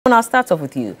I'll start off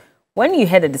with you. When you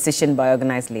heard a decision by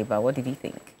Organised Labour, what did you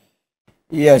think?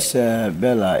 Yes,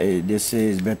 Bella, they say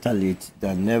it's better late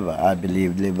than never. I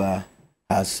believe Labour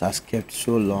has kept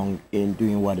so long in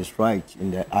doing what is right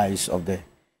in the eyes of the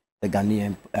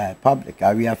Ghanaian public.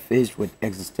 We are faced with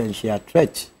existential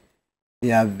threats.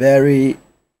 They are very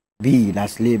big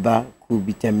as Labour could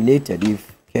be terminated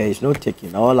if care is not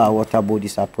taken. All our water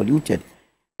bodies are polluted.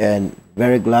 And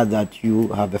very glad that you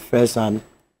have a first-hand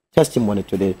testimony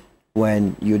today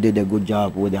when you did a good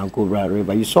job with the Ankura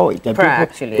River. You saw it.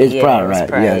 Actually. It's yeah, right?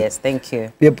 Yes, thank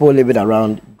you. People living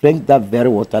around drink that very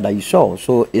water that you saw.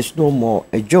 So it's no more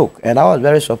a joke. And I was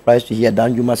very surprised to hear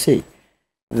Danjuma say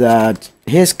that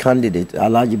his candidate,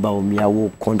 Alhaji Bawumia,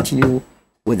 will continue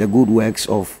with the good works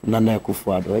of Nana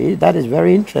Akufo-Addo. That is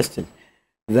very interesting.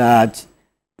 That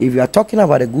if you are talking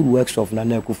about the good works of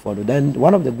Nana Akufo-Addo, then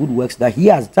one of the good works that he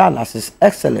has done as His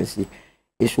Excellency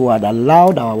is who had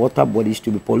allowed our water bodies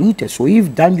to be polluted. So if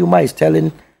Danjuma is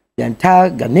telling the entire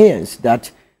Ghanaians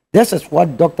that this is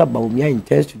what Dr. Bawumia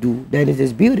intends to do, then it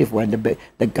is beautiful, and the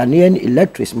Ghanaian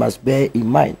electorates must bear in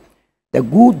mind the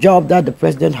good job that the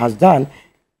president has done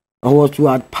was to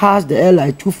have passed the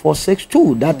LI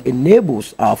 2462 that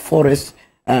enables our forest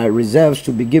reserves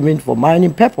to be given for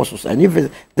mining purposes. And if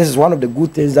this is one of the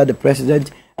good things that the president,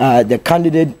 the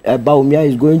candidate Bawumia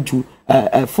is going to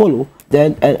follow,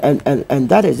 then and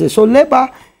that is it. So Labour,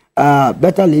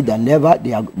 better late than never.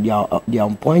 They are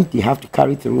on point. They have to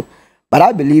carry through. But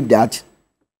I believe that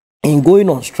in going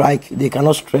on strike, they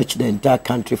cannot stretch the entire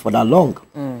country for that long.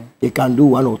 They can do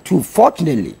one or two.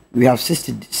 Fortunately, we have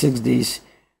 66 days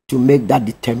to make that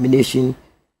determination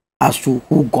as to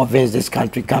who governs this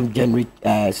country come January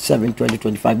 7,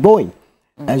 2025 going.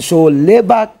 And so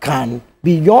Labour can,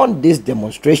 beyond this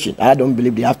demonstration, I don't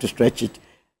believe they have to stretch it,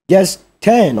 just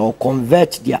turn or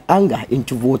convert their anger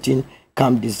into voting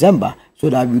come December, so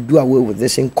that we do away with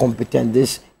this incompetent,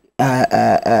 this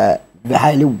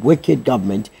highly wicked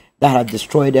government that has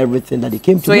destroyed everything that they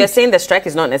came to. So you're saying the strike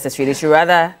is not necessary. They should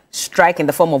rather strike in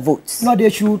the form of votes? No,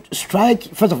 they should strike,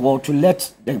 first of all, to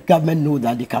let the government know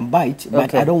that they can bite,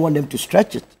 but I don't want them to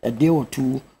stretch it. A day or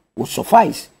two will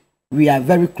suffice. We are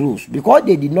very close. Because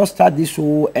they did not start this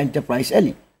whole enterprise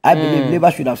early, I believe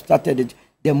Labour should have started it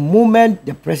the moment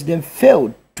the president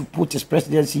failed to put his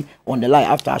presidency on the line,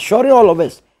 after assuring all of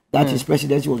us that his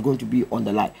presidency was going to be on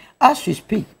the line. As we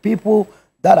speak, people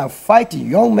that are fighting,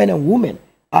 young men and women,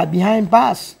 are behind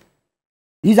bars.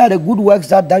 These are the good works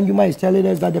that Danjuma is telling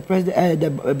us that the president, the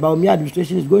Bawumia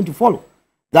administration is going to follow.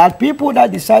 That people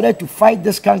that decided to fight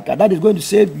this canker, that is going to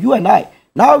save you and I.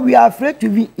 Now we are afraid to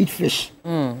even eat fish.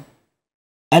 And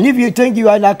if you think you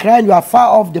are in a crime, you are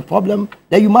far off the problem,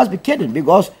 then you must be kidding,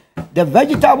 because the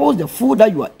vegetables, the food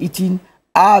that you are eating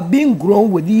are being grown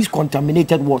with these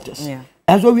contaminated waters.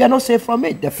 And so we are not safe from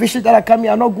it. The fishes that are coming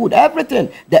are not good. Everything,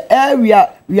 the air we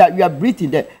are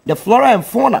breathing, the flora and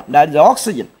fauna, that is the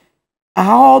oxygen,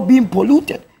 are all being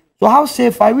polluted. So how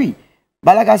safe are we?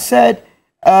 But like I said,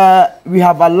 we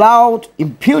have allowed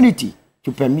impunity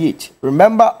to permeate.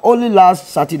 Remember, only last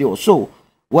Saturday or so,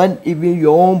 when even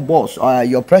your own boss,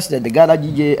 your president, the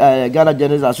Ghana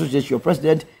Journalists Association, your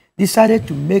president, decided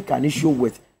to make an issue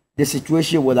with the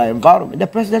situation with our environment. The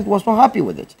president was not happy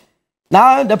with it.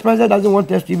 Now the president doesn't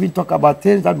want us to even talk about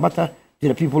things that matter to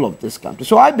the people of this country.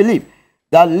 So I believe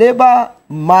that Labour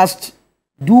must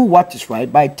do what is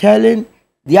right by telling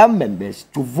their members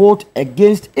to vote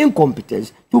against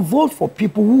incompetence, to vote for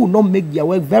people who will not make their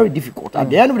work very difficult. At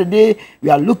the end of the day, we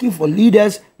are looking for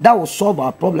leaders that will solve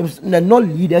our problems, and not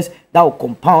leaders that will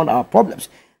compound our problems.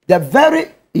 The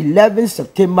very 11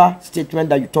 September statement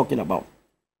that you're talking about,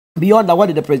 beyond that, what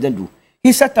did the president do?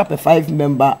 He set up a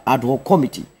 5-member ad hoc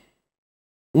committee.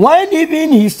 When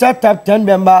even he set up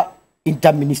 10-member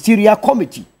interministerial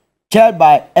committee chaired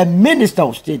by a minister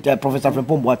of state, Professor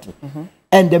Frimpong Boateng,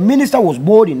 and the minister was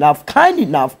bold enough, kind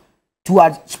enough to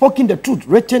have spoken the truth,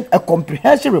 written a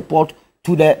comprehensive report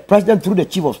to the president through the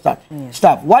chief of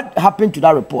staff. What happened to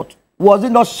that report? Was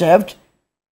it not served?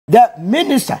 The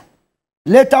minister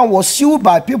later on was sued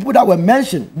by people that were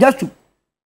mentioned just to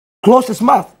close his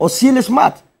mouth or seal his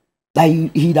mouth that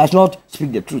he does not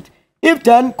speak the truth. If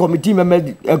 10 committee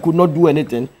members could not do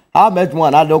anything, how much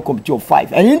one other committee of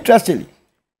 5? And interestingly,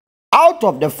 out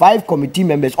of the 5 committee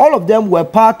members, all of them were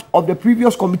part of the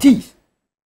previous committees.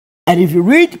 And if you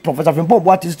read Professor Frimpong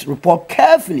Boateng's report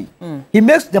carefully, he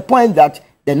makes the point that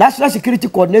the National Security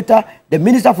Coordinator, the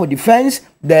Minister for Defense,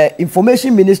 the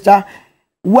Information Minister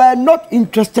were not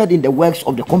interested in the works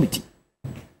of the committee.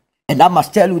 And I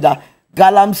must tell you that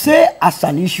Galamsey as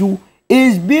an issue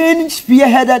is being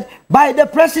spearheaded by the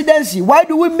presidency. Why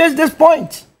do we miss this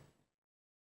point?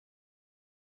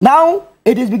 Now,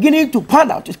 it is beginning to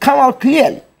pan out. It's come out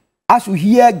clearly as we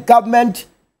hear government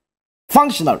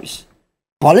functionaries,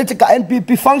 political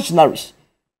NPP functionaries,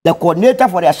 the coordinator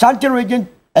for the Ashanti region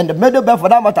and the Middle Belt for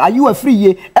that matter, are you a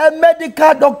free a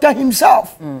medical doctor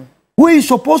himself, who is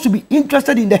supposed to be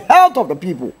interested in the health of the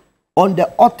people, on the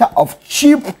altar of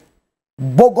cheap,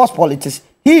 bogus politics.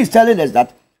 He is telling us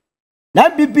that the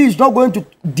NPP is not going to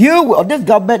deal with, or this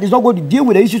government is not going to deal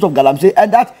with the issues of Galamsey,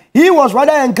 and that he was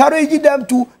rather encouraging them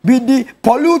to be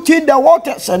polluting the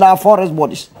waters and our forest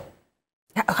bodies.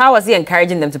 How was he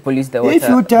encouraging them to pollute the water? If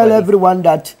you tell everyone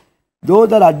that those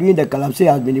that are doing the Galamsey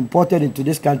has been imported into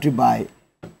this country by,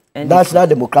 that's not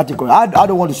democratic. I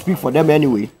don't want to speak for them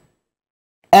anyway.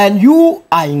 And you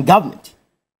are in government.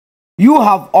 You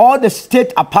have all the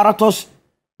state apparatus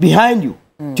behind you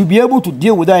to be able to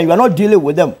deal with them. You are not dealing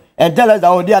with them. And tell us that,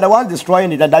 oh, they are the ones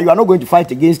destroying it and that you are not going to fight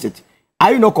against it.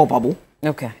 Are you not culpable?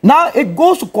 Okay. Now it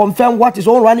goes to confirm what his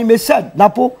own running mate said,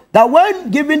 Napo, that when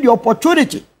given the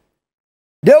opportunity,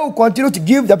 they will continue to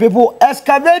give the people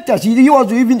excavators. He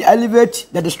wants to even elevate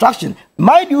the destruction.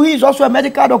 Mind you, he is also a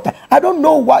medical doctor. I don't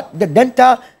know what the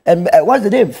dental, what's the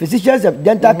name? Physicians and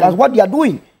dental class, what they are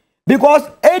doing. Because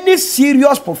any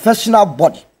serious professional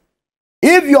body,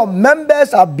 if your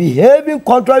members are behaving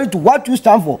contrary to what you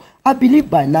stand for, I believe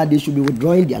by now they should be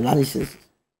withdrawing their licenses.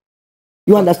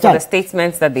 You understand? For the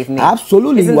statements that they've made.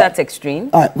 Absolutely. Isn't that extreme?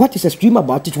 What is extreme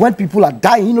about it? When people are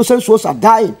dying, innocent souls are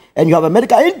dying, and you have a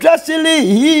medical. Interestingly,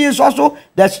 he is also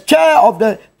the chair of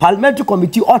the Parliamentary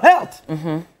Committee on Health.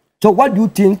 So what do you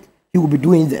think he will be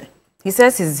doing there? He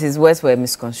says his words were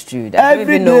misconstrued.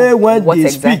 Every day when they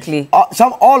speak,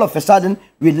 all of a sudden,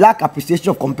 we lack appreciation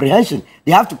of comprehension.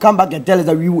 They have to come back and tell us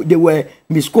that they were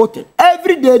misquoted.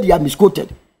 Every day they are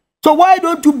misquoted. So why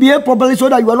don't you behave properly so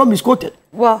that you are not misquoted?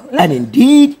 Well, and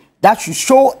indeed, that should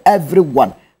show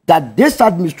everyone that this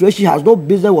administration has no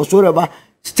business whatsoever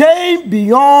staying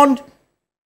beyond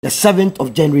the 7th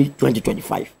of January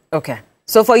 2025. Okay.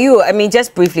 So for you, I mean,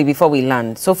 just briefly before we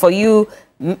land, so for you,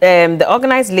 the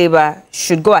Organised Labour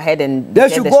should go ahead and they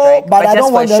should go, strike, but I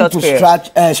don't want them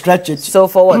to stretch it. So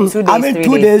for what, 2 days, I mean,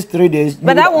 2 days, 3 days.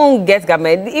 But that won't get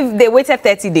government. If they waited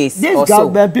 30 days this or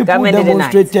government, so, people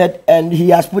demonstrated and he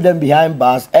has put them behind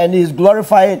bars and he's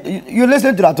glorifying. You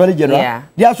listen to the Attorney General. Yeah.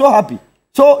 They are so happy.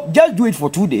 So just do it for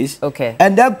 2 days. Okay.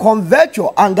 And then convert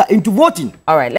your anger into voting. All right.